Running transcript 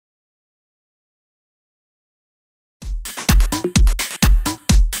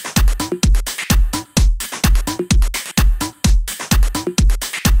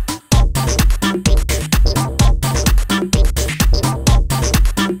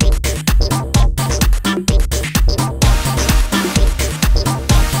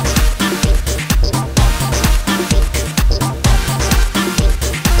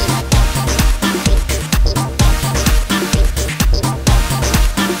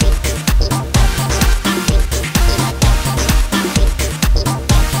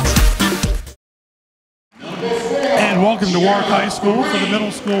welcome to Warwick High School for the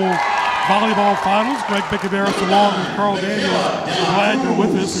Middle School Volleyball Finals. Greg Bicaderas along with Carl Daniels. We're glad you're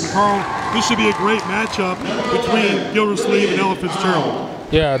with us. And Carl, this should be a great matchup between Gildersleeve and Ella Fitzgerald.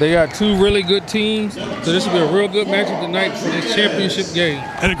 Yeah, they got two really good teams, so this will be a real good matchup tonight for this championship game.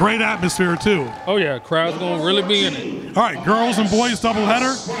 And a great atmosphere, too. Oh, yeah, crowd's going to really be in it. All right, girls and boys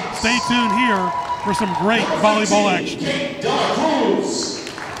doubleheader. Stay tuned here for some great volleyball action.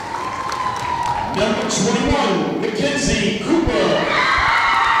 Number 21, Mackenzie Cooper.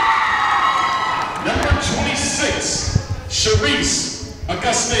 Number 26, Sharice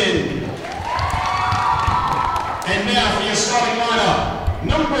Augustine. And now for your starting lineup,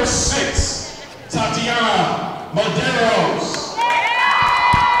 number 6, Tatiana Maderos.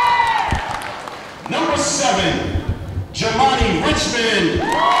 Number 7, Jamani Richmond.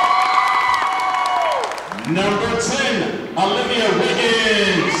 Number 10, Olivia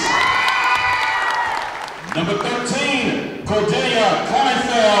Wiggins. Number 13, Cordelia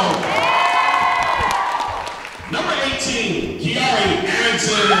Kleinfeld. Number 18, Kiari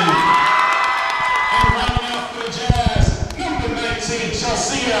Arrington. And rounding out for the Jazz, number 19,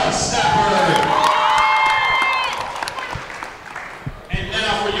 Chelsea Stafford. And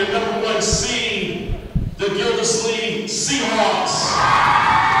now for your number 1 seed, the Gildersleeve Seahawks.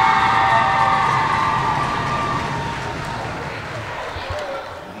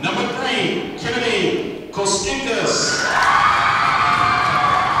 Number 3, Kennedy Koskinkas.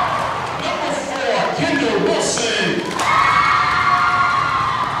 Number 4, Kendall Wilson.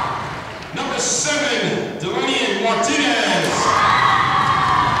 Number 7, Delanian Martinez.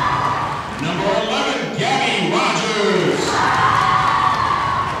 Number 11, Gabby Rogers.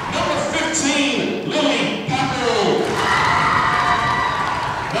 Number 15, Lily Papel.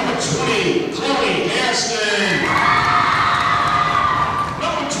 Number 20, Chloe Hairston.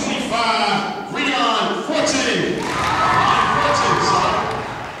 Number 25, Rion Fortin.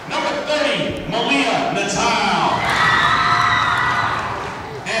 Number 30, Malia Natal.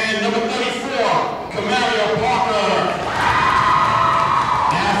 And number 34, Camalia Parker.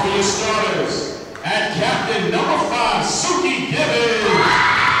 Now for your starters. At captain, number 5, Suki Gibbons.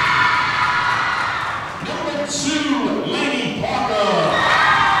 Number 2, Lainey Parker.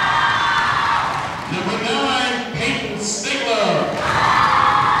 Number 9, Peyton Stigler.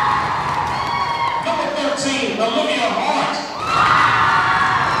 Number 13, Olivia Hart.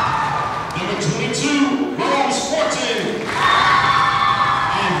 Number 22, Rose Fortin.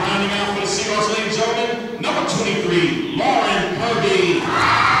 And rounding out for the Seahawks, ladies and gentlemen, number 23, Lauren Kirby.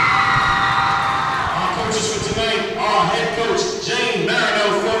 Our coaches for tonight are head coach Jane Marino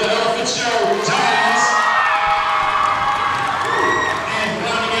for the Ella Fitzgerald Jazz. And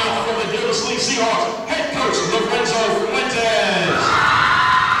rounding out for the Gildersleeve Seahawks, head coach Lorenzo Fuentes.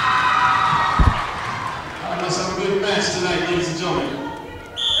 All right, let's have a good match tonight, ladies and gentlemen.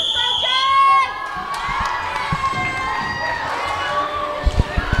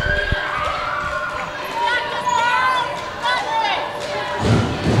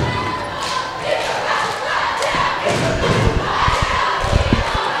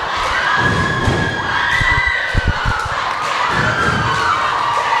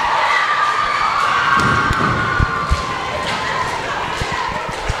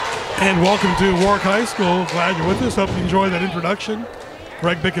 And welcome to Warwick High School. Glad you're with us. Hope you enjoyed that introduction.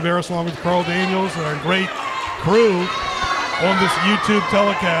 Greg Bicaderas along with Carl Daniels and our great crew on this YouTube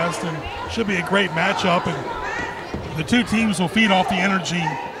telecast. And should be a great matchup. And the two teams will feed off the energy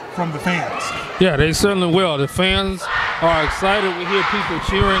from the fans. Yeah, they certainly will. The fans are excited. We hear people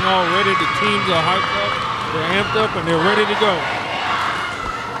cheering already. The teams are hyped up, they're amped up, and they're ready to go.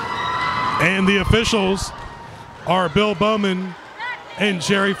 And the officials are Bill Bowman and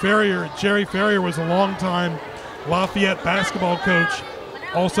Jerry Ferrier. Jerry Ferrier was a longtime Lafayette basketball coach,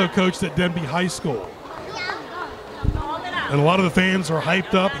 also coached at Denby High School. And a lot of the fans are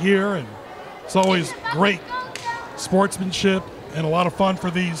hyped up here, and it's always great sportsmanship and a lot of fun for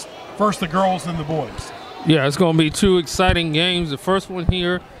these, first the girls and the boys. Yeah, it's going to be two exciting games. The first one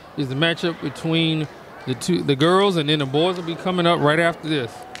here is the matchup between the girls, and then the boys will be coming up right after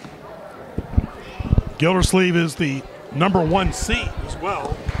this. Gildersleeve is the number 1 seed as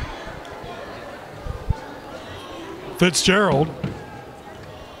well. Fitzgerald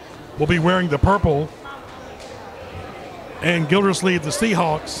will be wearing the purple, and Gildersleeve, the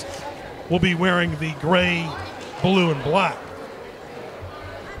Seahawks, will be wearing the gray, blue, and black.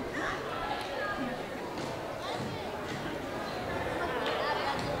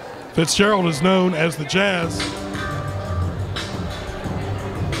 Fitzgerald is known as the Jazz,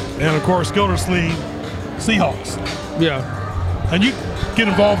 and of course Gildersleeve Seahawks. Yeah. And you get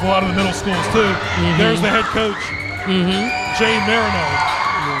involved with a lot of the middle schools too. There's the head coach, Jay Marino,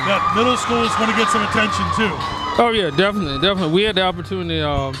 that middle school is going to get some attention too. Oh yeah, definitely. We had the opportunity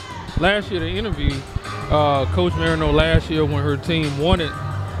last year to interview Coach Marino last year when her team won it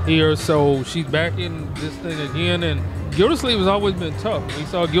here, so she's back in this thing again. And Gildersleeve has always been tough. We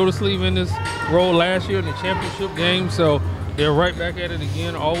saw Gildersleeve in this role last year in the championship game, so they're right back at it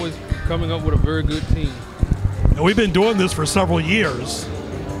again, always coming up with a very good team. And we've been doing this for several years,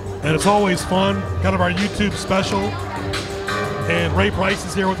 and it's always fun, kind of our YouTube special. And Ray Price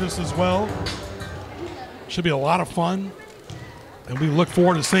is here with us as well. Should be a lot of fun, and we look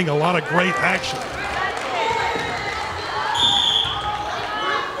forward to seeing a lot of great action.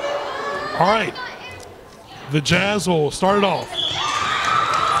 All right, the Jazz will start it off.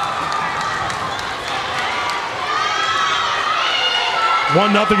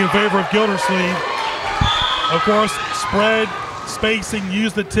 One nothing in favor of Gildersleeve. Of course, spread, spacing,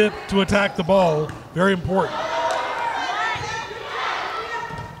 use the tip to attack the ball. Very important.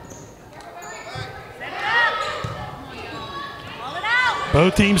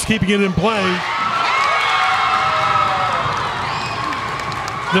 Both teams keeping it in play.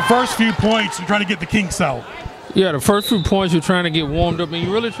 The first few points, you're trying to get the kinks out. Yeah, the first few points you're trying to get warmed up, and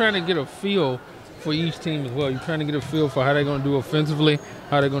you're really trying to get a feel for each team as well. You're trying to get a feel for how they're going to do offensively,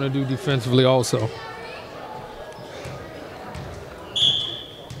 how they're going to do defensively also.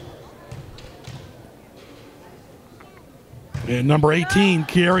 And number 18,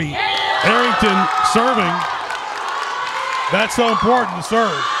 Carrie Arrington serving. That's so important to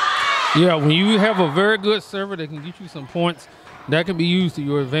serve. Yeah, when you have a very good server that can get you some points, that can be used to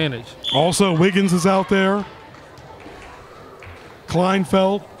your advantage. Also, Wiggins is out there.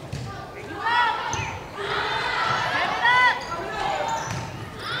 Kleinfeld.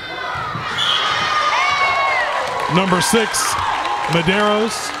 Number 6,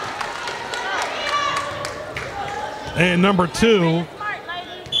 Medeiros. And number 2,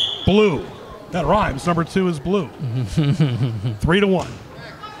 Blue. That rhymes. Number 2 is Blue. 3-1.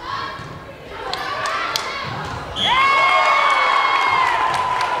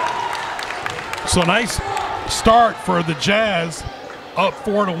 So nice start for the Jazz, up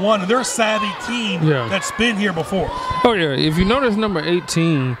 4-1. And they're a savvy team that's been here before. Oh, yeah. If you notice number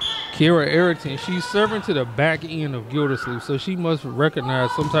 18, Kiera Arrington, she's serving to the back end of Gildersleeve, so she must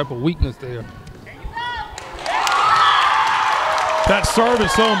recognize some type of weakness there. That serve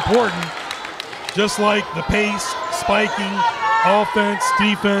is so important, just like the pace, spiking, offense,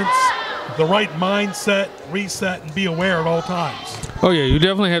 defense, the right mindset, reset, and be aware at all times. Oh, yeah, you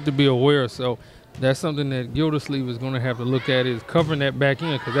definitely have to be aware. So that's something that Gildersleeve is going to have to look at, is covering that back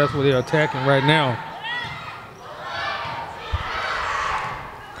end, because that's what they're attacking right now.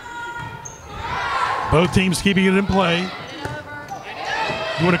 Both teams keeping it in play.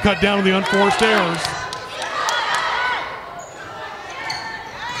 You want to cut down on the unforced errors.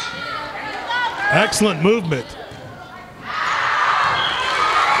 Excellent movement.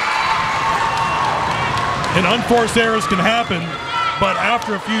 And unforced errors can happen, but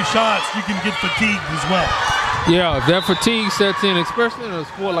after a few shots, you can get fatigued as well. Yeah, that fatigue sets in, especially in a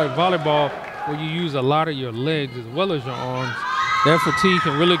sport like volleyball, where you use a lot of your legs as well as your arms. That fatigue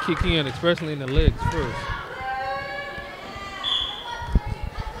can really kick in, especially in the legs first.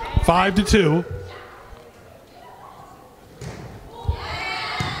 5-2.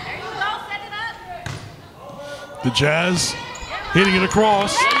 The Jazz hitting it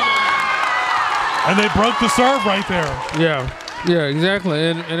across, and they broke the serve right there. Yeah, exactly.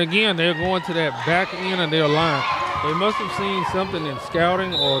 And again, they're going to that back end of their line. They must have seen something in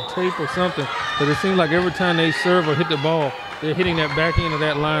scouting or tape or something, but it seems like every time they serve or hit the ball, they're hitting that back end of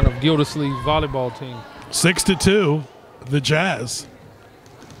that line of Gildersleeve volleyball team. 6-2, the Jazz.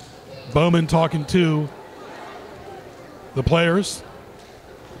 Bowman talking to the players.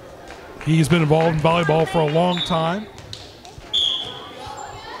 He's been involved in volleyball for a long time.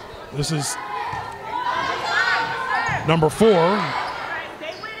 This is number 4,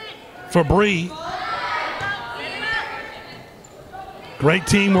 Fabry. Great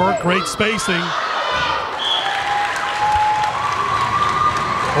teamwork, great spacing.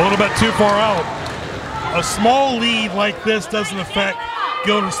 A little bit too far out. A small lead like this doesn't affect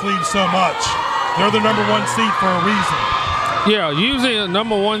Gildersleeve so much. They're the number 1 seed for a reason. Yeah, usually a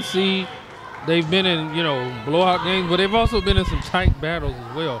number 1 seed, they've been in, blowout games, but they've also been in some tight battles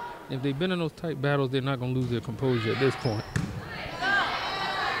as well. If they've been in those tight battles, they're not going to lose their composure at this point.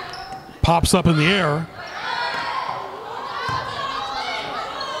 Pops up in the air.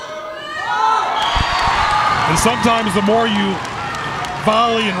 And sometimes the more you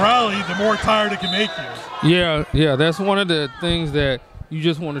volley and rally, the more tired it can make you. Yeah, that's one of the things that you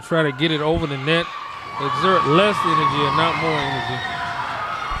just want to try to get it over the net exert less energy and not more energy.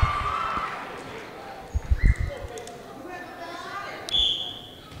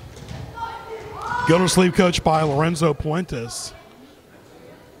 Gildersleeve coached by Lorenzo Puentes.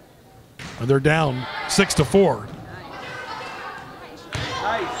 And they're down 6-4.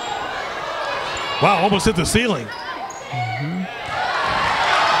 Wow, almost hit the ceiling.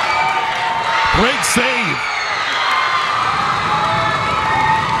 Great save.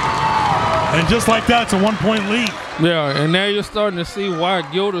 And just like that, it's a 1-point lead. Yeah, and now you're starting to see why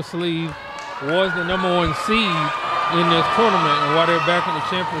Gildersleeve was the #1 seed in this tournament and why they're back in the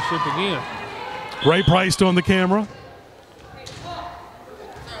championship again. Ray Price doing the camera.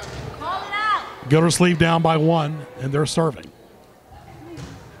 Gildersleeve down by 1, and they're serving.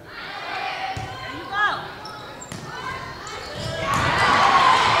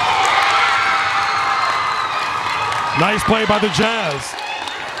 Nice play by the Jazz.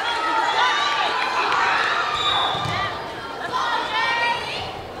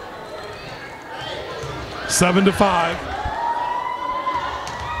 Seven to 5.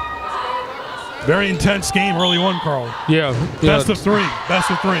 Very intense game early on, Carl. Yeah. Best of 3.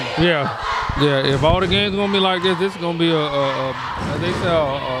 Best of 3. Yeah. Yeah. If all the games are gonna be like this, this is gonna be as they say,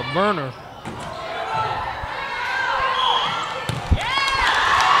 a burner.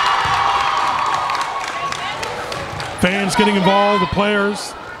 Fans getting involved, the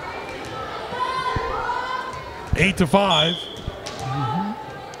players. 8 to 5.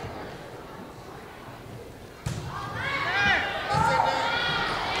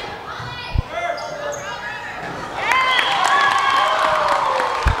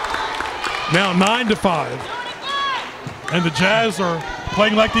 Now 9 to 5. And the Jazz are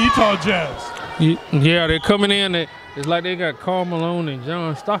playing like the Utah Jazz. Yeah, they're coming in. It's like they got Karl Malone and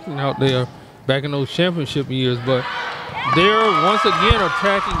John Stockton out there back in those championship years, but they're once again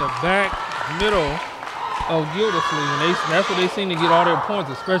attacking the back middle of Gildersleeve, and that's where they seem to get all their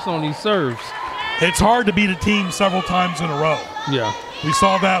points, especially on these serves. It's hard to beat a team several times in a row. Yeah. We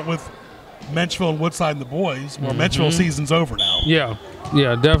saw that with Menchville and Woodside and the boys. Well, Menchville season's over now. Yeah,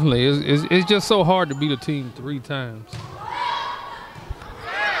 yeah, definitely. It's just so hard to beat a team 3 times.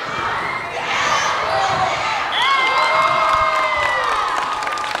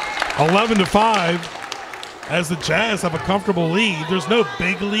 $11 to 5 as the Jazz have a comfortable lead. There's no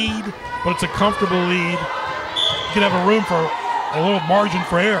big lead, but it's a comfortable lead. You can have a room for a little margin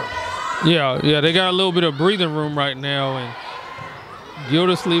for error. Yeah, they got a little bit of breathing room right now, and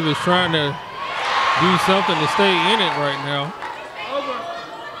Gildersleeve is trying to do something to stay in it right now.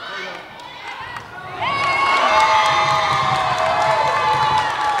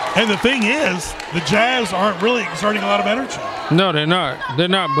 And the thing is, the Jazz aren't really exerting a lot of energy. No, they're not. They're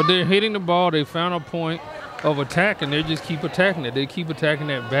not, but they're hitting the ball. They found a point of attack, and they just keep attacking it. They keep attacking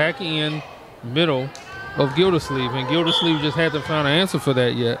that back end middle of Gildersleeve, and Gildersleeve just hasn't found an answer for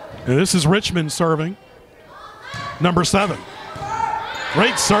that yet. And this is Richmond serving, number 7.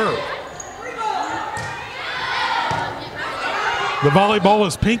 Great serve. The volleyball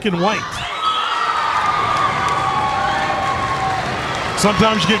is pink and white.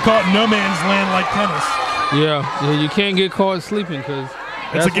 Sometimes you get caught in no man's land like tennis. Yeah, you can't get caught sleeping because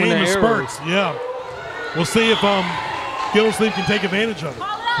it's a game of spurts. Yeah, we'll see if Gildersleeve can take advantage of it.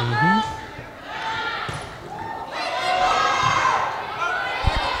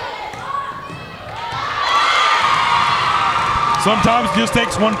 Sometimes it just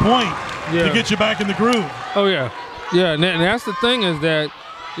takes 1 point to get you back in the groove. Oh yeah, and that's the thing is that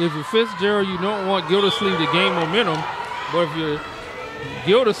if you're Fitzgerald, you don't want Gildersleeve to gain momentum, but if you're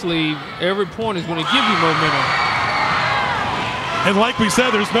Gildersleeve, every point is going to give you momentum. And like we said,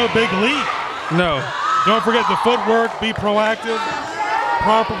 there's no big lead. No. Don't forget the footwork, be proactive,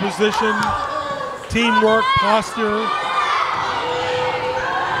 proper position, teamwork, posture,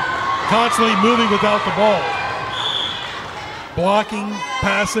 constantly moving without the ball. Blocking,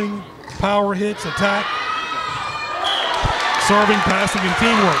 passing, power hits, attack, serving, passing, and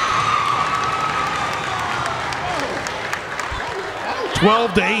teamwork.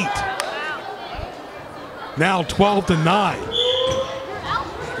 12 to 8. Now 12 to 9.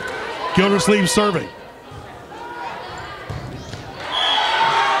 Gildersleeve serving.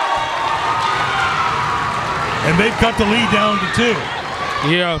 And they've cut the lead down to 2.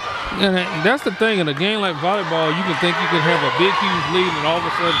 Yeah, and that's the thing. In a game like volleyball, you can think you can have a big, huge lead, and all of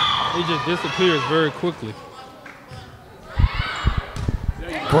a sudden it just disappears very quickly.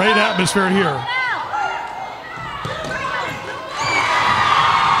 Great atmosphere here.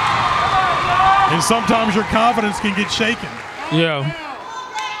 And sometimes your confidence can get shaken. Yeah.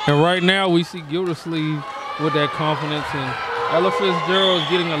 And right now we see Gildersleeve with that confidence, and Ella Fitzgerald is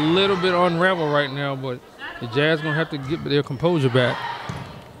getting a little bit unraveled right now, but the Jazz going to have to get their composure back.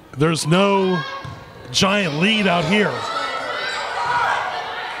 There's no giant lead out here.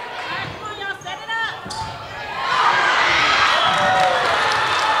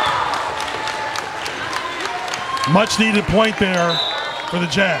 Much needed point there for the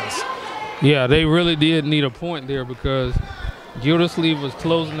Jazz. Yeah, they really did need a point there because Gildersleeve was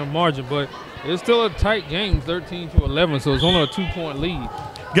closing the margin, but it's still a tight game, 13-11, so it's only a 2-point lead.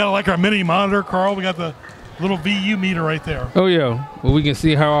 You got like our mini monitor, Carl. We got the little VU meter right there. Oh yeah, well we can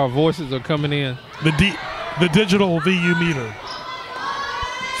see how our voices are coming in. The digital VU meter.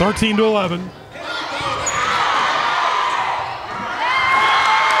 13-11.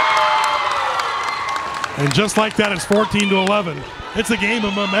 And just like that, it's 14-11. It's a game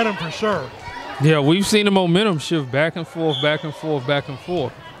of momentum for sure. Yeah, we've seen the momentum shift back and forth, back and forth, back and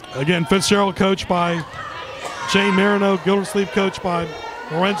forth. Again, Fitzgerald coached by Jane Marino, Gildersleeve coached by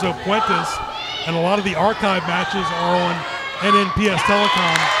Lorenzo Puentes, and a lot of the archive matches are on NNPS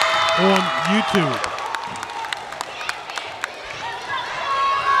Telecom on YouTube.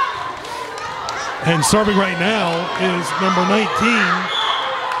 And serving right now is number 19,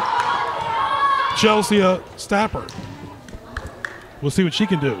 Chelsea Stafford. We'll see what she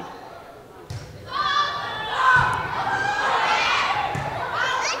can do.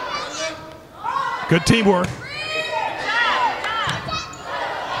 Good teamwork.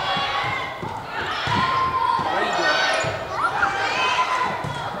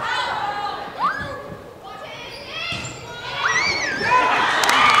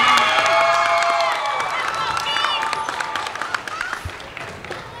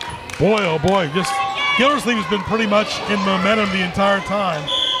 Boy, oh boy, just Gildersleeve has been pretty much in momentum the entire time,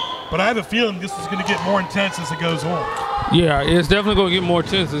 but I have a feeling this is going to get more intense as it goes on. Yeah, it's definitely going to get more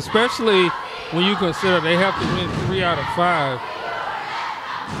intense, especially when you consider they have to win 3 out of 5.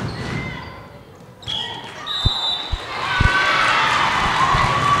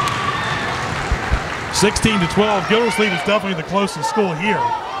 (16-12). Gildersleeve is definitely the closest school here.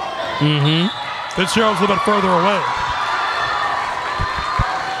 Fitzgerald's a little bit further away.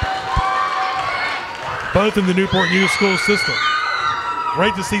 Both in the Newport News school system.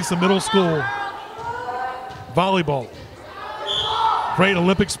 Great to see some middle school volleyball. Great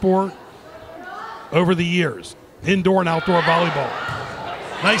Olympic sport over the years. Indoor and outdoor volleyball.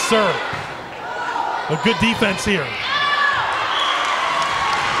 Nice serve. But good defense here.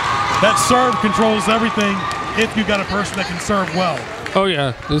 That serve controls everything if you got a person that can serve well. Oh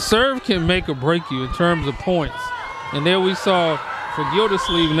yeah, the serve can make or break you in terms of points. And there we saw for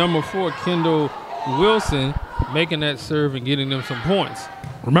Gildersleeve, number 4, Kendall Wilson, making that serve and getting them some points.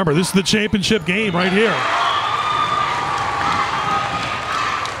 Remember, this is the championship game right here.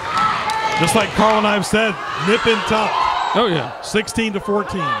 Just like Carl and I have said, nip and tuck. Oh yeah.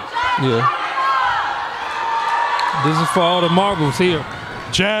 16-14. Yeah. This is for all the marbles here.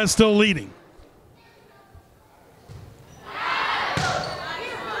 Jazz still leading.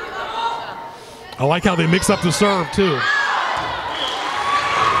 I like how they mix up the serve too.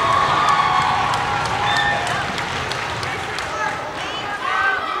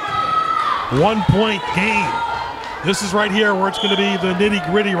 One-point game. This is right here where it's going to be the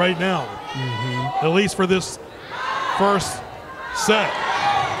nitty-gritty right now. At least for this first set.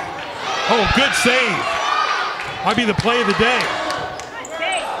 Oh, good save. Might be the play of the day.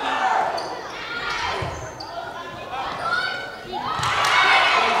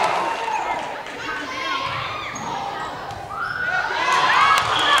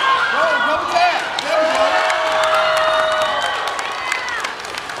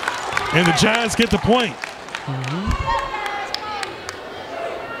 And the Jazz get the point.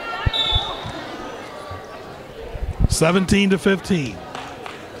 17-15.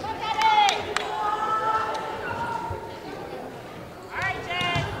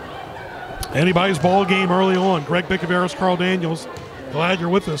 Anybody's ball game early on. Greg Bickaveras, Carl Daniels. Glad you're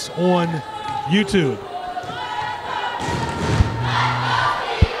with us on YouTube.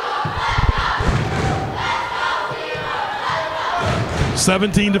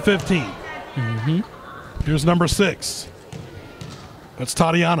 (17-15). Here's number 6. That's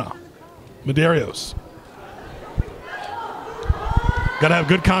Tatiana Medeiros. Got to have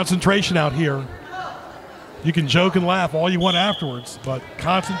good concentration out here. You can joke and laugh all you want afterwards, but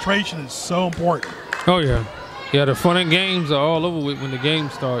concentration is so important. Oh yeah. Yeah, the fun and games are all over with when the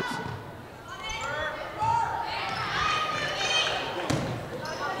game starts.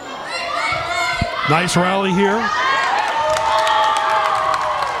 Nice rally here.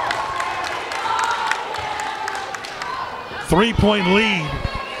 Three-point lead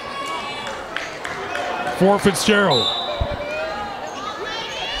for Fitzgerald.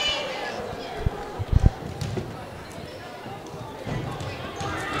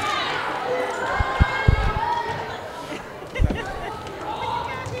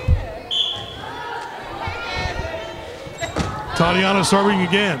 Tatiana serving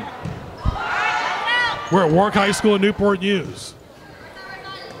again. We're at Warwick High School in Newport News.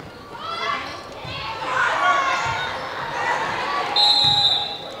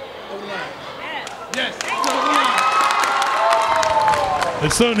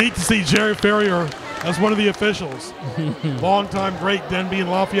 It's so neat to see Jerry Ferrier as one of the officials. Longtime great Denby and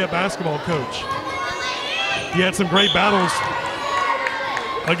Lafayette basketball coach. He had some great battles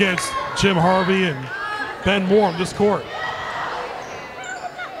against Jim Harvey and Ben Moore on this court.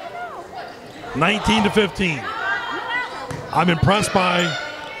 19-15. I'm impressed by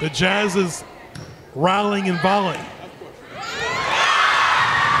the Jazz's rallying and volleying.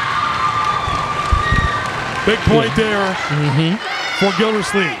 Big point there for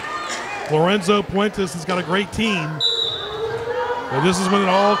Gildersleeve. Lorenzo Puentes has got a great team, but this is when it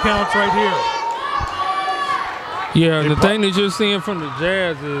all counts right here. Yeah, the thing that you're seeing from the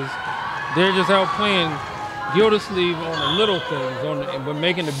Jazz is they're just out playing Gildersleeve on the little things, but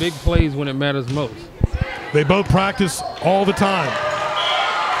making the big plays when it matters most. They both practice all the time.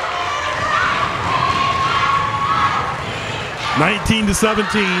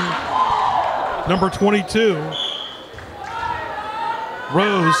 19-17, number 22,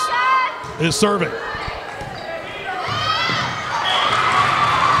 Rose is serving.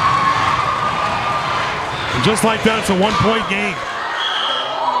 And just like that, it's a one-point game.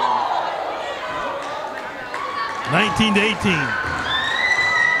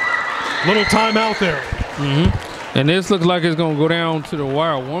 19-18. Little timeout there. And this looks like it's going to go down to the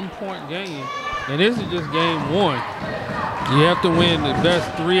wire. 1-point game. And this is just game one. You have to win the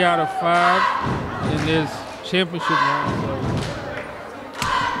best 3 out of 5 in this championship round.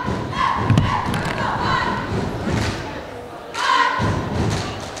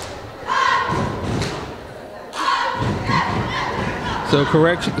 So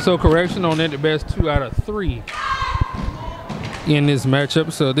correction on that, the best 2 out of 3 in this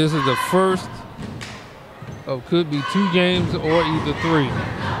matchup. So this is the first of could be 2 games or either 3.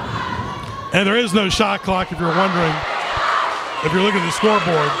 And there is no shot clock if you're wondering, if you're looking at the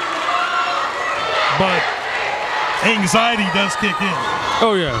scoreboard. But anxiety does kick in.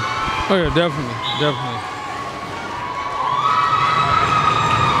 Oh yeah, definitely.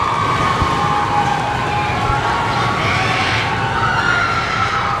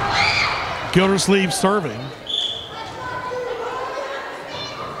 Gildersleeve serving.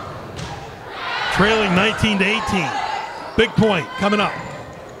 Trailing 19-18. Big point coming up.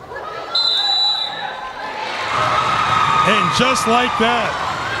 And just like that,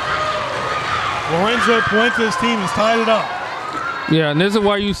 Lorenzo Puentes' team has tied it up. Yeah, and this is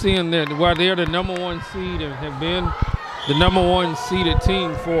why you're seeing that, why they're the number 1 seed and have been the number 1 seeded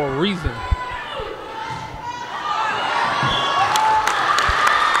team for a reason.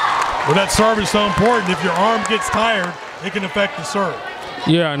 Well, that serve is so important. If your arm gets tired, it can affect the serve.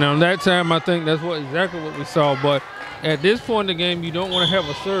 Yeah, now that time I think that's exactly what we saw. But at this point in the game, you don't want to have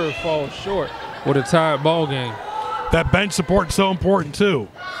a serve fall short with a tied ball game. That bench support is so important too.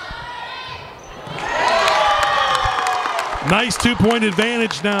 Nice 2-point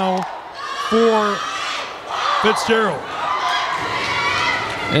advantage now for Fitzgerald.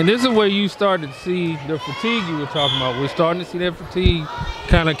 And this is where you start to see the fatigue you were talking about. We're starting to see that fatigue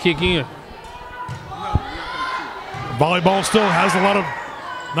kind of kick in. Volleyball still has a lot of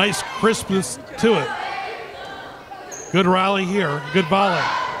nice crispness to it. Good rally here, good volley.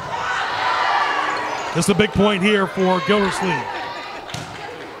 This is a big point here for Gildersleeve.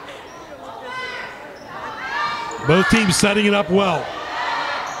 Both teams setting it up well.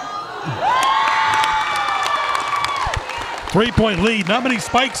 3-point lead, not many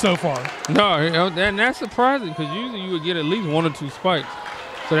spikes so far. No, and that's surprising because usually you would get at least 1 or 2 spikes.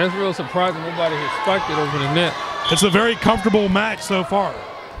 So that's real surprising. Nobody has spiked it over the net. It's a very comfortable match so far.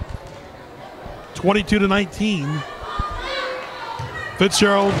 22-19.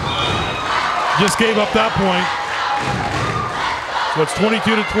 Fitzgerald just gave up that point. So it's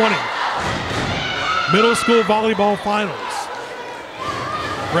 22-20. Middle School Volleyball Finals.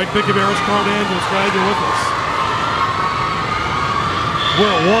 Greg Bicaveras, Carl Daniels, glad you're with us. We're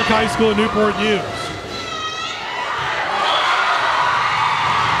at Warwick High School in Newport News.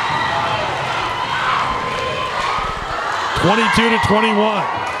 (22-21).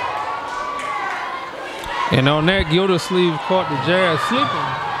 And on that, Gildersleeve caught the Jazz slipping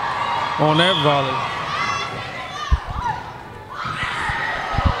on that volley.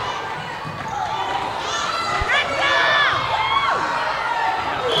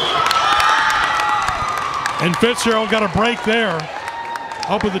 And Fitzgerald got a break there,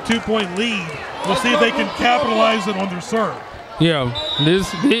 up with a 2-point lead. We'll see if they can capitalize it on their serve. Yeah,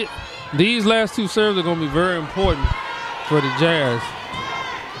 these last 2 serves are going to be very important for the Jazz.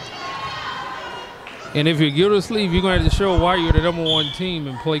 And if you're Gildersleeve, you're going to have to show why you're the #1 team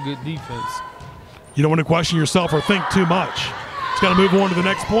and play good defense. You don't want to question yourself or think too much. It's got to move on to the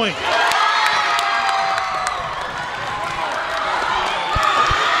next point.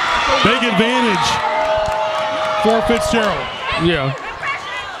 Big advantage for Fitzgerald. Yeah.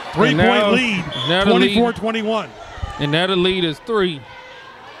 3-point lead, 24-21. And now the lead is 3.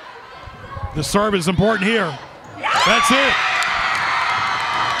 The serve is important here. That's it.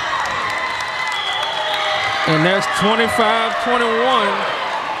 And that's 25-21.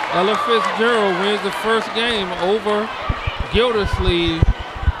 Ella Fitzgerald wins the first game over Gildersleeve,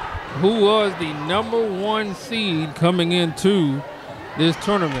 who was the #1 seed coming into this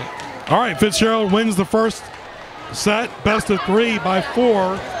tournament. All right, Fitzgerald wins the first set, best of 3 by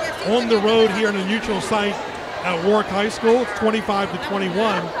 4 on the road here in a neutral site at Warwick High School. It's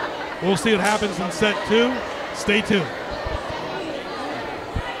 25-21. We'll see what happens in set 2. Stay tuned.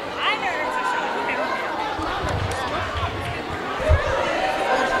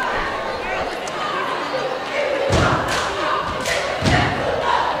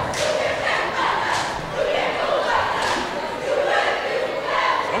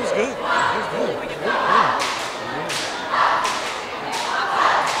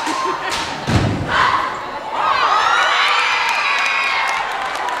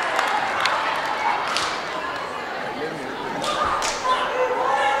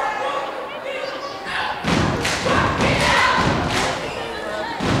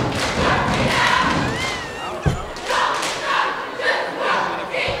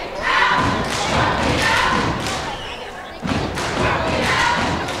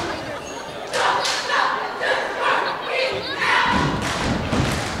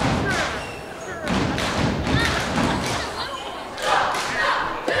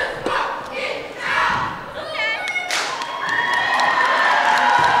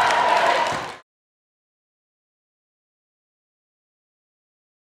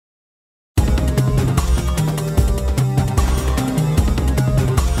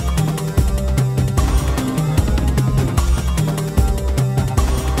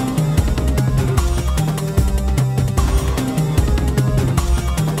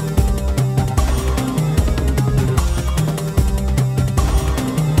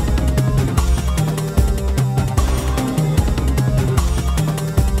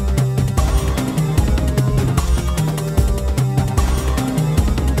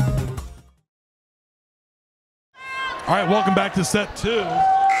 All right, welcome back to set 2.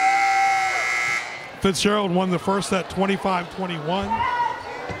 Fitzgerald won the first set 25-21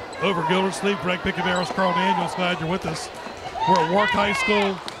 over Gildersleeve. Greg Picaveros, Carl Daniels, glad you're with us. We're at Warwick High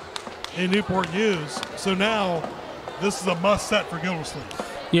School in Newport News. So now this is a must set for Gildersleeve.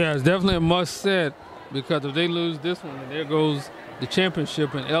 Yeah, it's definitely a must set, because if they lose this one, then there goes the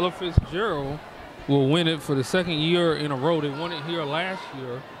championship, and Ella Fitzgerald will win it for the second year in a row. They won it here last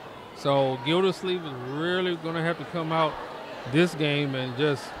year. So Gildersleeve is really going to have to come out this game and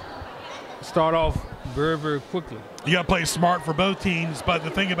just start off very, very quickly. You got to play smart for both teams, but the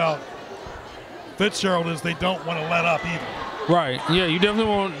thing about Fitzgerald is they don't want to let up either. Right. Yeah, you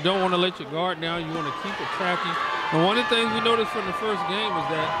definitely don't want to let your guard down. You want to keep attacking. And one of the things we noticed from the first game is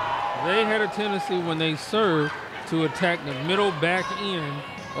that they had a tendency when they served to attack the middle back end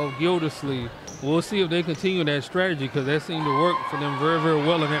of Gildersleeve. We'll see if they continue that strategy, because that seemed to work for them very, very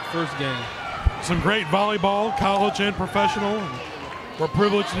well in that first game. Some great volleyball, college and professional. And we're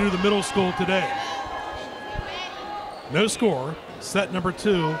privileged to do the middle school today. No score, set number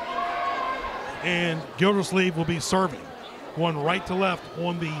 2, and Gildersleeve will be serving. Going right to left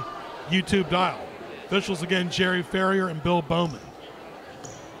on the YouTube dial. Officials again, Jerry Ferrier and Bill Bowman.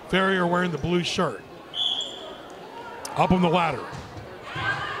 Ferrier wearing the blue shirt. Up on the ladder.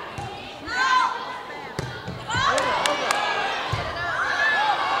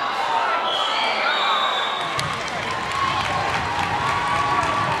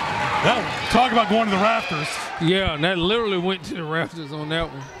 That, talk about going to the rafters. Yeah, and that literally went to the rafters on that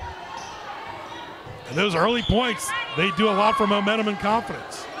one. And those early points, they do a lot for momentum and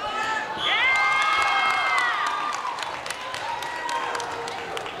confidence.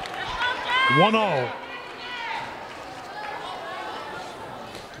 One all.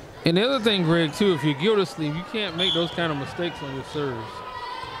 And the other thing, Greg, too, if you're Gildersleeve, you can't make those kind of mistakes on your serves.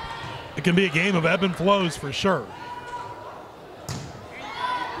 It can be a game of ebb and flows for sure.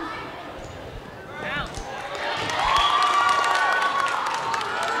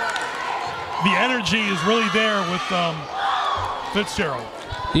 The energy is really there with Fitzgerald.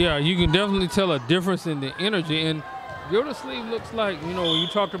 Yeah, you can definitely tell a difference in the energy. And Gildersleeve looks like, you know, when you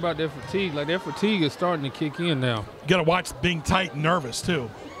talked about their fatigue, like their fatigue is starting to kick in now. You got to watch being tight and nervous, too.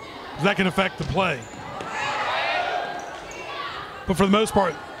 That can affect the play. But for the most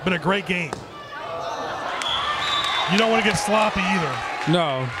part, been a great game. You don't want to get sloppy either.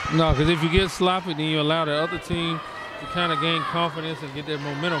 No, because if you get sloppy, then you allow the other team to kind of gain confidence and get that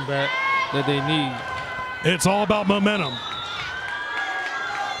momentum back that they need. It's all about momentum.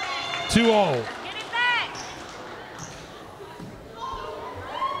 2-all.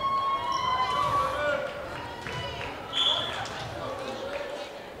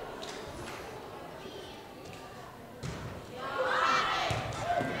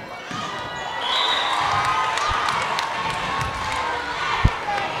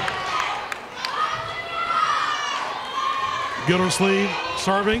 Gildersleeve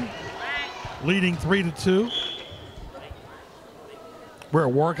serving, leading 3-2. We're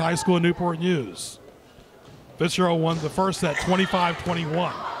at Warwick High School in Newport News. Fitzgerald won the first set 25-21.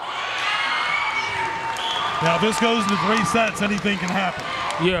 Now if this goes into 3 sets, anything can happen.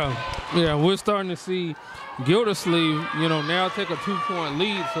 Yeah, we're starting to see Gildersleeve, you know, now take a 2-point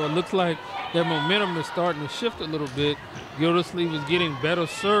lead, so it looks like that momentum is starting to shift a little bit. Gildersleeve is getting better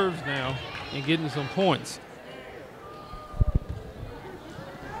serves now and getting some points.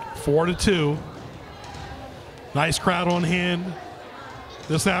 4-2. Nice crowd on hand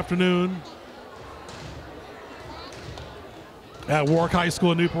this afternoon at Warwick High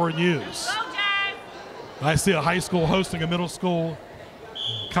School in Newport News. I see a high school hosting a middle school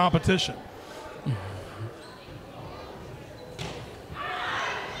competition.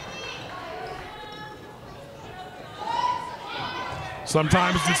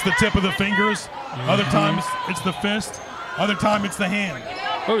 Sometimes it's the tip of the fingers, other times it's the fist, other time it's the hand.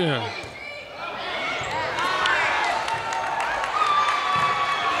 Oh, yeah.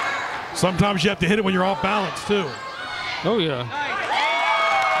 Sometimes you have to hit it when you're off balance, too. Oh, yeah.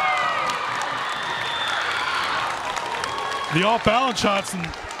 The off-balance shots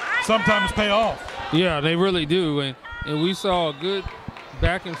sometimes pay off. Yeah, they really do. And we saw a good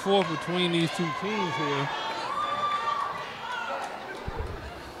back and forth between these two teams here.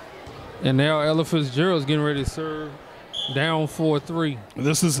 And now Ella Fitzgerald's getting ready to serve down 4-3.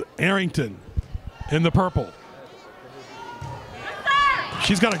 This is Arrington in the purple.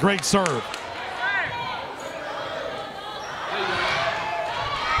 She's got a great serve.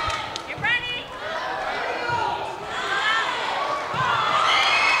 Get ready.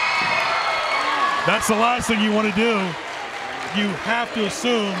 That's the last thing you want to do. You have to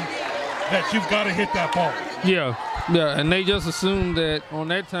assume that you've got to hit that ball. Yeah, and they just assumed that on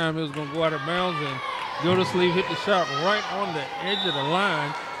that time it was going to go out of bounds, and Gildersleeve hit the shot right on the edge of the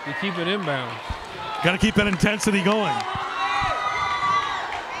line to keep it inbound. Got to keep that intensity going.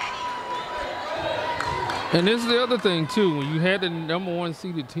 And this is the other thing, too. When you had the #1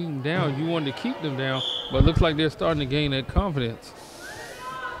 seeded team down, you wanted to keep them down, but it looks like they're starting to gain that confidence.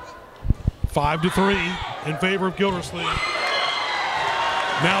 5-3 in favor of Gildersleeve.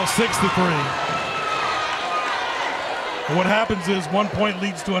 Now 6-3. And what happens is 1 point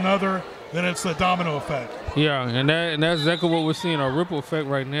leads to another, then it's a domino effect. Yeah, and that's exactly what we're seeing, a ripple effect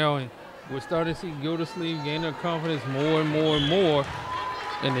right now. And we're starting to see Gildersleeve gain their confidence more and more and more.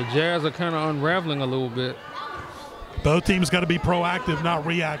 And the Jazz are kind of unraveling a little bit. Both teams got to be proactive, not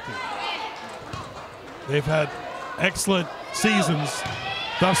reactive. They've had excellent seasons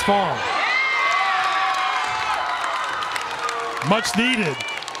thus far. Much needed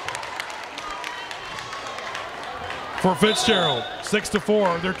for Fitzgerald.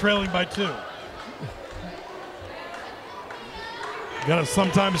 6-4, they're trailing by 2. Got to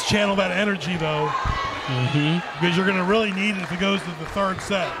sometimes channel that energy, though. Because you're going to really need it if it goes to the 3rd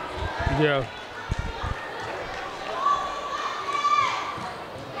set. Yeah.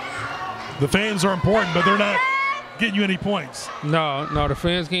 The fans are important, but they're not getting you any points. No, the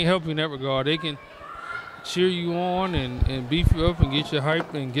fans can't help you in that regard. They can cheer you on and beef you up and get you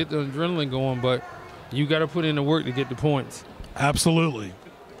hyped and get the adrenaline going, but you got to put in the work to get the points. Absolutely.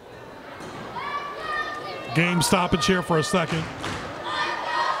 Game stoppage here for a second.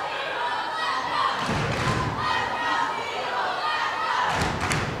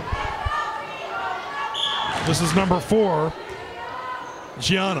 This is number 4,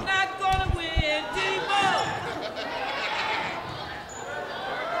 Gianna. Not gonna win, Debo.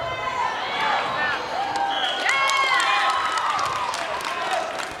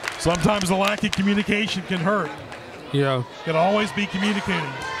 Sometimes the lack of communication can hurt. Yeah. Got to always be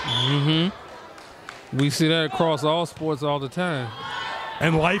communicating. We see that across all sports all the time.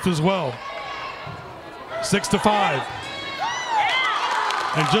 And life as well. 6-5.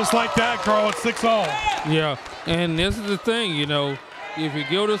 And just like that, Carl, it's 6-all. Yeah, And this is the thing, you know, if you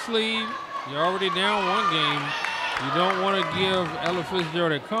Gildersleeve, you're already down one game. You don't want to give Ella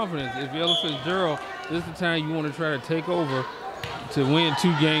Fitzgerald that confidence. If you're Ella Fitzgerald, this is the time you want to try to take over to win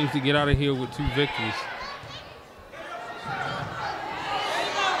 2 games to get out of here with 2 victories.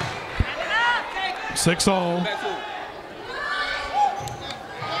 Six all.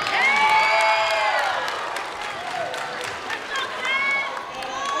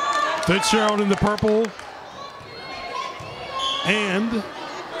 Fitzgerald in the purple and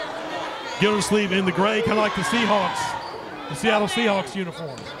Gildersleeve in the gray, kind of like the Seahawks, the Seattle Seahawks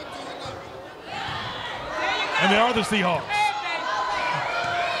uniform. And they are the Seahawks.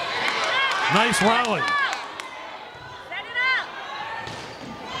 Nice rally.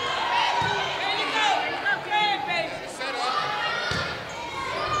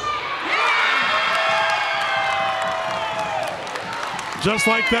 Just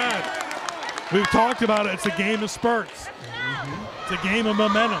like that. We've talked about it. It's a game of spurts. It's a game of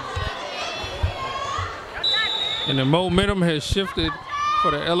momentum. And the momentum has shifted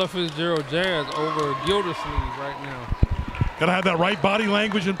for the Ella Fitzgerald Jazz over Gildersleeve right now. Got to have that right body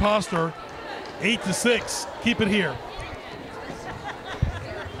language and posture. 8-6. Keep it here.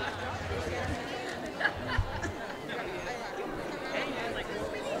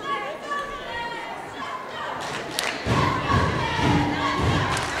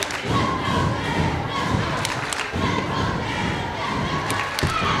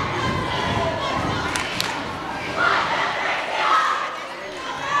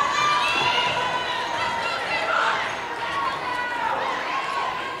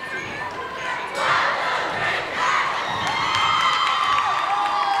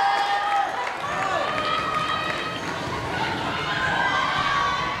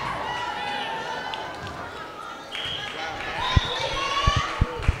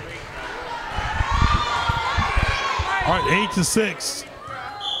 All right, 8-6.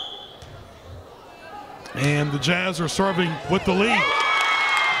 And the Jazz are serving with the lead.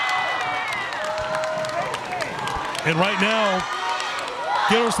 And right now,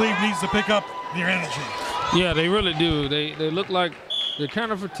 Gildersleeve needs to pick up their energy. Yeah, they really do. They look like they're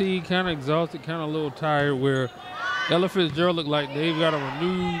kind of fatigued, kind of exhausted, kind of a little tired, where Ella Fitzgerald look like they've got a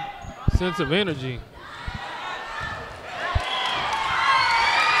renewed sense of energy.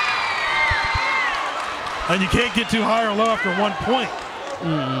 And you can't get too high or low after 1 point.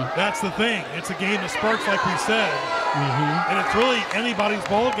 That's the thing. It's a game of spurts, like we said. And it's really anybody's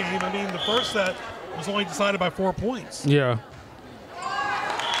ball game. I mean, the first set was only decided by 4 points. Yeah.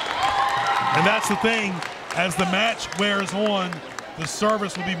 And that's the thing. As the match wears on, the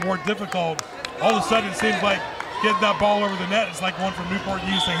service will be more difficult. All of a sudden, it seems like getting that ball over the net is like one from Newport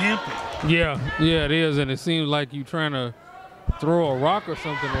News to Hampton. Yeah, it is. And it seems like you're trying to throw a rock or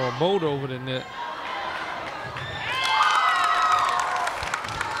something or a boat over the net.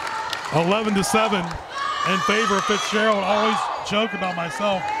 11-7 in favor of Fitzgerald. I always joke about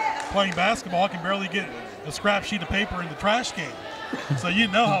myself playing basketball. I can barely get a scrap sheet of paper in the trash can. So you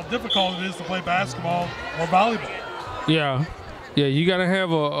know how difficult it is to play basketball or volleyball. Yeah, you got to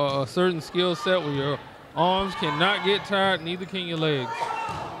have a certain skill set where your arms cannot get tired, neither can your legs.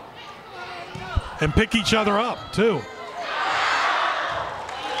 And pick each other up, too.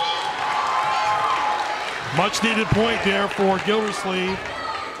 Much needed point there for Gildersleeve.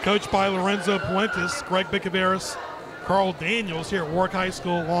 Coached by Lorenzo Puentes, Greg Bicaveras, Carl Daniels here at Warwick High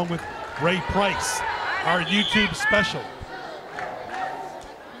School, along with Ray Price, our YouTube special.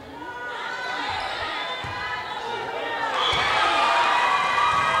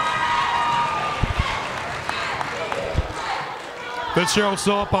 Fitzgerald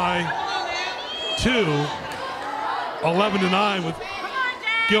still up by 2, 11-9 with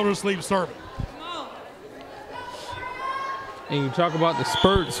Gildersleeve serving. And you talk about the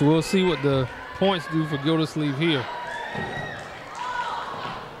spurts, we'll see what the points do for Gildersleeve here.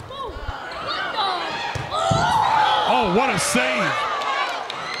 Oh, what a save.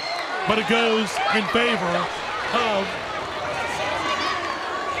 But it goes in favor of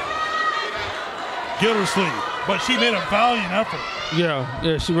Gildersleeve. But she made a valiant effort.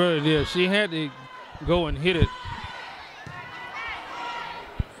 Yeah, she really did. She had to go and hit it.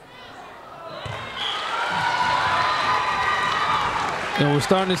 And we're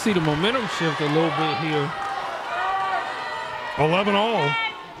starting to see the momentum shift a little bit here. 11-all.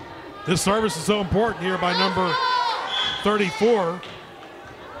 This service is so important here by number 34.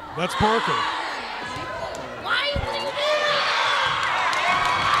 That's Parker.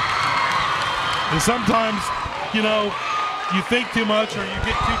 And sometimes, you know, you think too much or you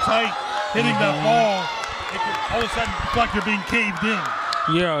get too tight hitting that ball, it can all of a sudden feel like you're being caved in.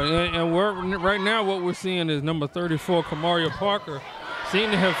 Yeah, and right now what we're seeing is number 34, Kamaria Parker, seem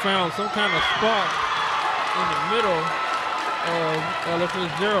to have found some kind of spot in the middle of Ella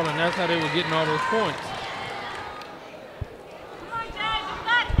Fitzgerald, and that's how they were getting all those points.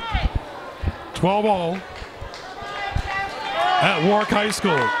 12 all at Warwick High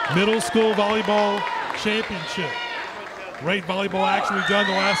School. Middle School Volleyball Championship. Great volleyball action we've done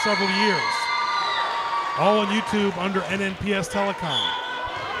the last several years. All on YouTube under NNPS Telecom.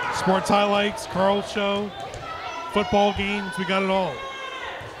 Sports highlights, Carl's show, football games, we got it all.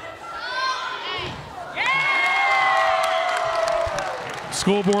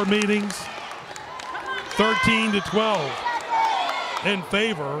 School board meetings, 13-12 in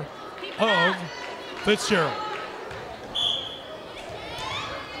favor of Fitzgerald.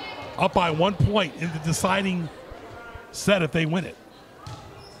 Up by 1 point in the deciding set if they win it.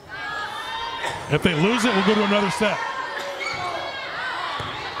 If they lose it, we'll go to another set.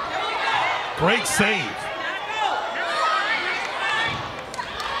 Great save.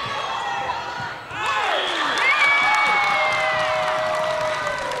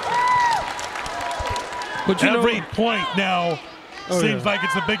 But every point now seems like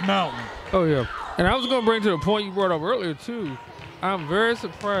it's a big mountain. Oh, yeah. And I was going to bring to the point you brought up earlier, too. I'm very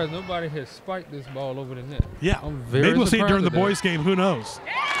surprised nobody has spiked this ball over the net. Yeah. I'm very Maybe we'll see it during the surprised boys' game. Who knows?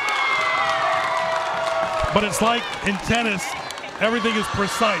 But it's like in tennis, everything is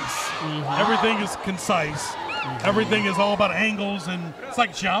precise. Everything is concise. Everything is all about angles, and it's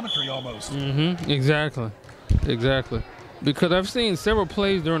like geometry almost. Exactly. Exactly. Because I've seen several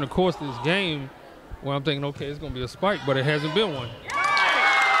plays during the course of this game where I'm thinking, okay, it's going to be a spike, but it hasn't been one.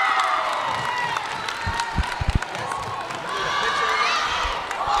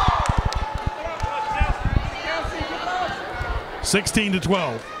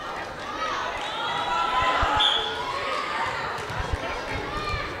 (16-12).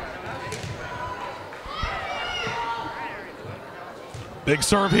 Big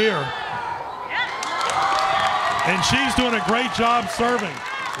serve here. And she's doing a great job serving.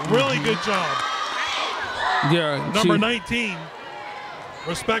 Really good job. Yeah. Number 19,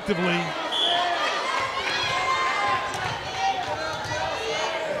 respectively.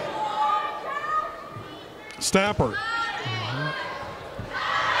 Stapper.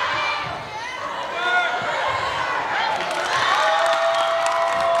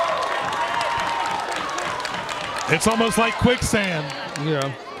 It's almost like quicksand.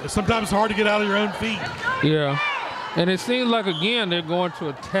 Yeah. It's sometimes hard to get out of your own feet. Yeah. And it seems like, again, they're going to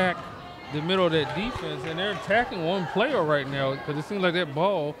attack the middle of that defense, and they're attacking one player right now because it seems like that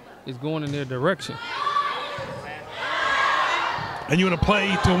ball is going in their direction. And you want to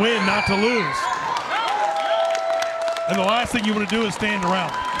play to win, not to lose. And the last thing you want to do is stand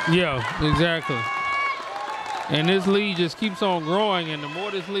around. Yeah, exactly. And this lead just keeps on growing, and the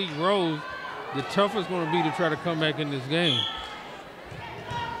more this league grows, the tougher it's going to be to try to come back in this game.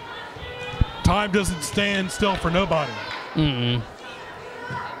 Time doesn't stand still for nobody.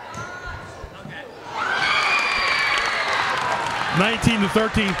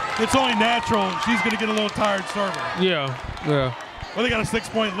 19-13. It's only natural. She's going to get a little tired serving. Yeah, yeah. Well, they got a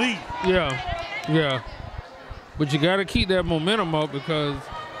 6-point lead. Yeah, yeah. But you got to keep that momentum up because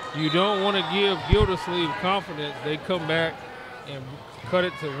you don't want to give Gildersleeve confidence. They come back and cut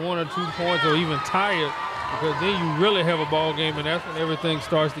it to 1 or 2 points or even tie it, because then you really have a ball game, and that's when everything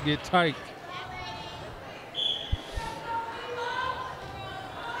starts to get tight.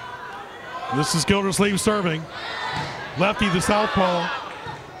 This is Gildersleeve serving. Lefty the southpaw.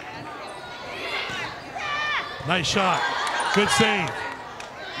 Nice shot. Good save.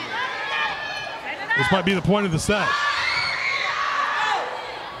 This might be the point of the set.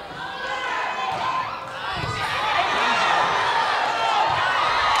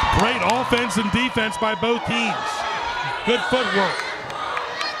 Great offense and defense by both teams. Good footwork.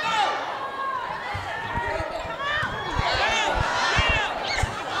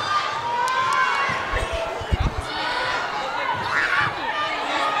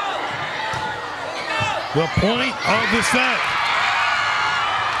 The point of the set.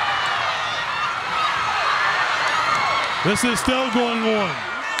 This is still going on.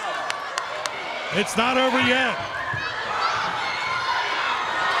 It's not over yet.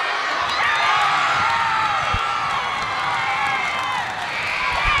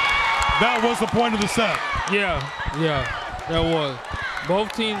 That was the point of the set. Yeah, yeah, that was.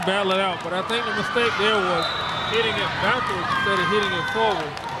 Both teams battled it out, but I think the mistake there was hitting it backwards instead of hitting it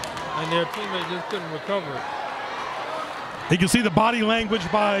forward, and their teammate just couldn't recover it. You can see the body language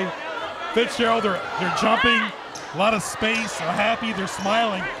by Fitzgerald. They're jumping, a lot of space, they're happy, they're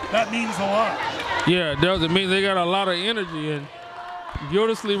smiling. That means a lot. Yeah, it does. It means they got a lot of energy, and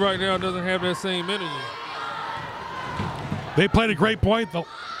Gildersleeve right now doesn't have that same energy. They played a great point.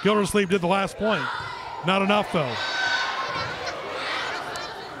 Gildersleeve did the last point. Not enough, though.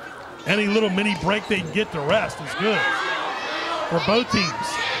 Any little mini break they can get to rest is good for both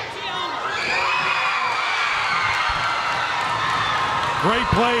teams. Great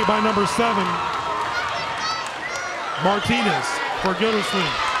play by number 7, Martinez for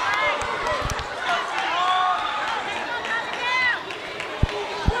Gildersleeve.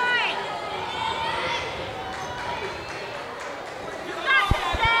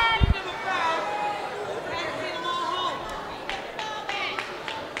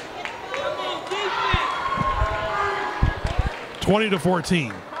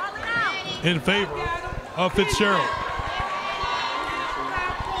 (20-14) in favor of Fitzgerald.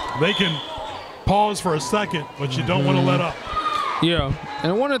 They can pause for a second, but you don't want to let up. Yeah,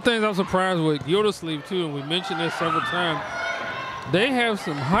 and one of the things I'm surprised with Gildersleeve too, and we mentioned this several times, they have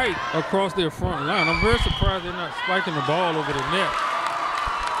some height across their front line. I'm very surprised they're not spiking the ball over the net.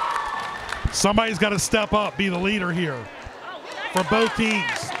 Somebody's got to step up, be the leader here for both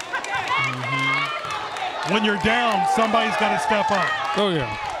teams. When you're down, somebody's got to step up. Oh,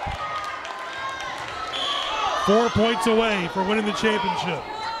 yeah. 4 points away for winning the championship.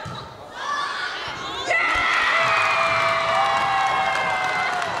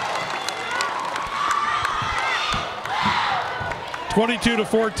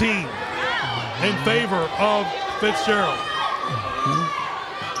 (22-14) in favor of Fitzgerald.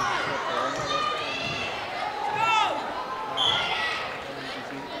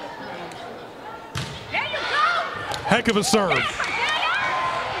 Heck of a serve.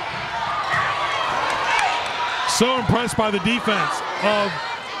 So impressed by the defense of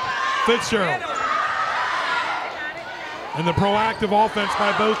Fitzgerald. And the proactive offense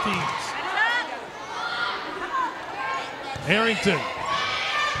by both teams. Harrington.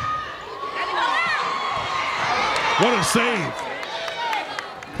 What a save.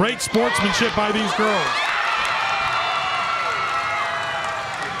 Great sportsmanship by these girls.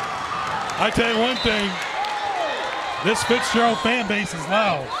 I tell you one thing, this Fitzgerald fan base is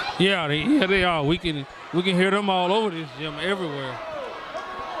loud. Yeah, they are. We can hear them all over this gym everywhere.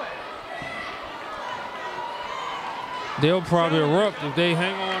 They'll probably erupt if they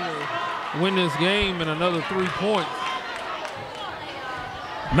hang on to win this game in another 3 points.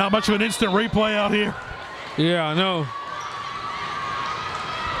 Not much of an instant replay out here. Yeah, I know.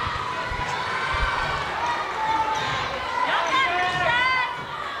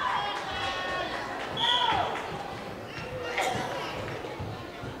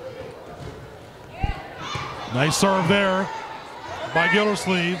 Nice serve there by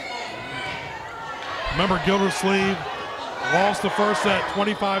Gildersleeve. Remember, Gildersleeve lost the first set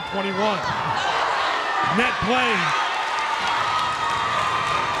 25-21. Net play.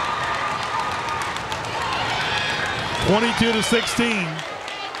 (22-16)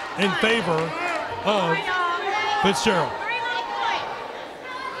 in favor of Fitzgerald.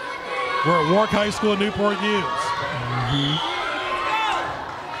 We're at Warwick High School in Newport News.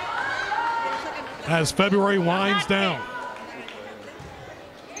 As February winds down.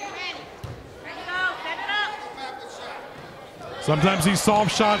 Sometimes these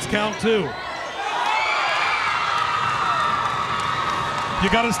soft shots count too. You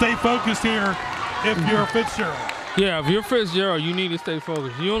got to stay focused here if you're Fitzgerald. Yeah, if you're Fitzgerald, you need to stay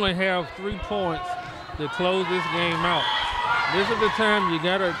focused. You only have 3 points to close this game out. This is the time you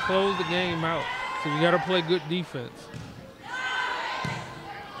got to close the game out. So you got to play good defense.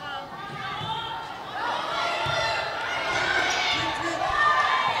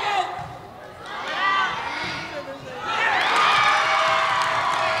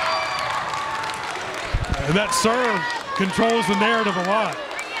 And that serve controls the narrative a lot.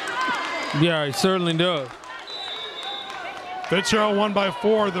 Yeah, it certainly does. Fitzgerald won by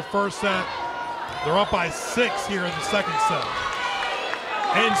 4 the first set. They're up by 6 here in the second set.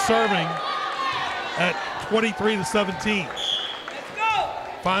 And serving at 23-17.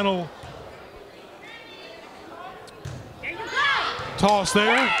 Final toss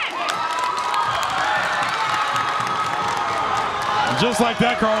there. Just like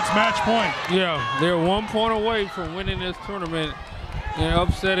that, Carl, it's match point. Yeah, they're 1 point away from winning this tournament and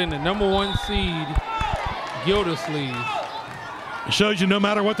upsetting the #1 seed, Gildersleeve. It shows you no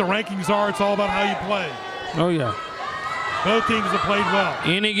matter what the rankings are, it's all about how you play. Oh, yeah. Both teams have played well.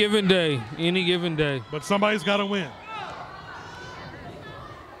 Any given day, any given day. But somebody's got to win.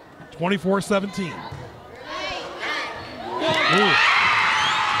 24-17. Ooh.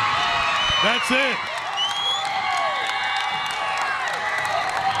 That's it.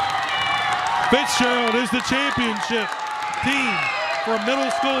 Fitzgerald is the championship team for Middle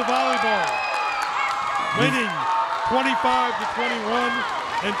School Volleyball, winning 25-21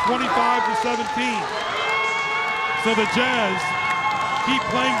 and 25-17. So the Jazz keep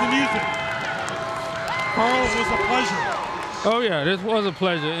playing the music. Carl, it was a pleasure. Oh yeah, this was a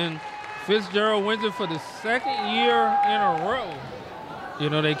pleasure. And Fitzgerald wins it for the second year in a row. You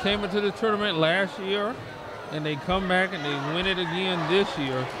know, they came into the tournament last year, and they come back and they win it again this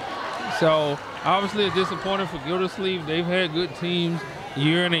year. So obviously it's disappointing for Gildersleeve. They've had good teams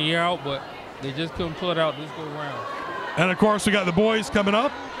year in and year out, but they just couldn't pull it out this go round. And of course, we got the boys coming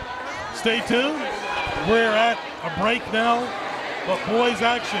up. Stay tuned. We're at a break now, but boys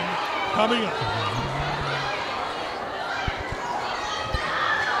action coming up.